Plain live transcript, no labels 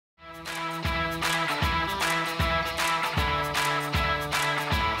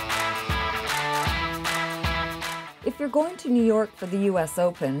you're going to New York for the US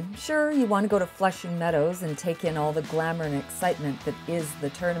Open, sure, you want to go to Flushing Meadows and take in all the glamour and excitement that is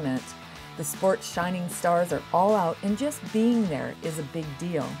the tournament. The sport's shining stars are all out, and just being there is a big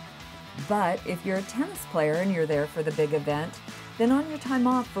deal. But if you're a tennis player and you're there for the big event, then on your time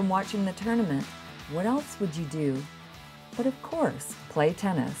off from watching the tournament, what else would you do? But of course, play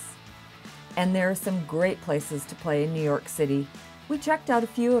tennis. And there are some great places to play in New York City. We checked out a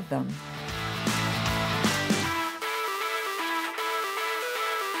few of them.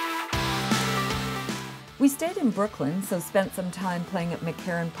 We stayed in Brooklyn, so spent some time playing at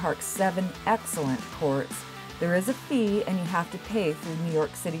McCarren Park's 7 excellent courts. There is a fee, and you have to pay through New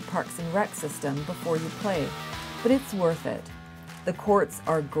York City Parks and Rec system before you play, but it's worth it. The courts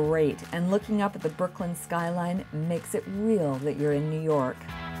are great, and looking up at the Brooklyn skyline makes it real that you're in New York.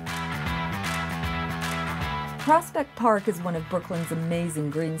 Prospect Park is one of Brooklyn's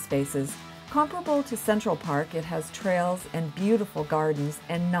amazing green spaces. Comparable to Central Park, it has trails and beautiful gardens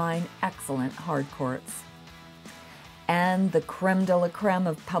and 9 excellent hard courts. And the creme de la creme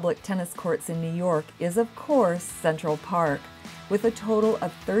of public tennis courts in New York is, of course, Central Park. With a total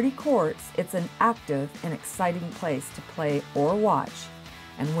of 30 courts, it's an active and exciting place to play or watch.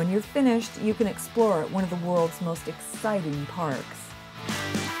 And when you're finished, you can explore one of the world's most exciting parks.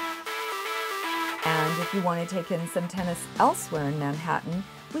 And if you want to take in some tennis elsewhere in Manhattan,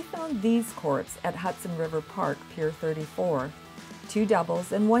 we found these courts at Hudson River Park, Pier 34. 2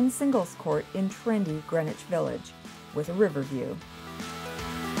 doubles and 1 singles court in trendy Greenwich Village, with a river view.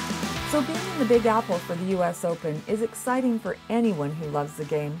 So being in the Big Apple for the US Open is exciting for anyone who loves the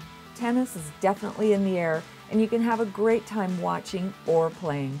game. Tennis is definitely in the air, and you can have a great time watching or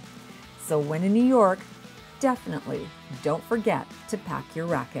playing. So when in New York, definitely don't forget to pack your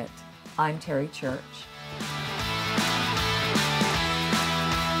racket. I'm Terry Church.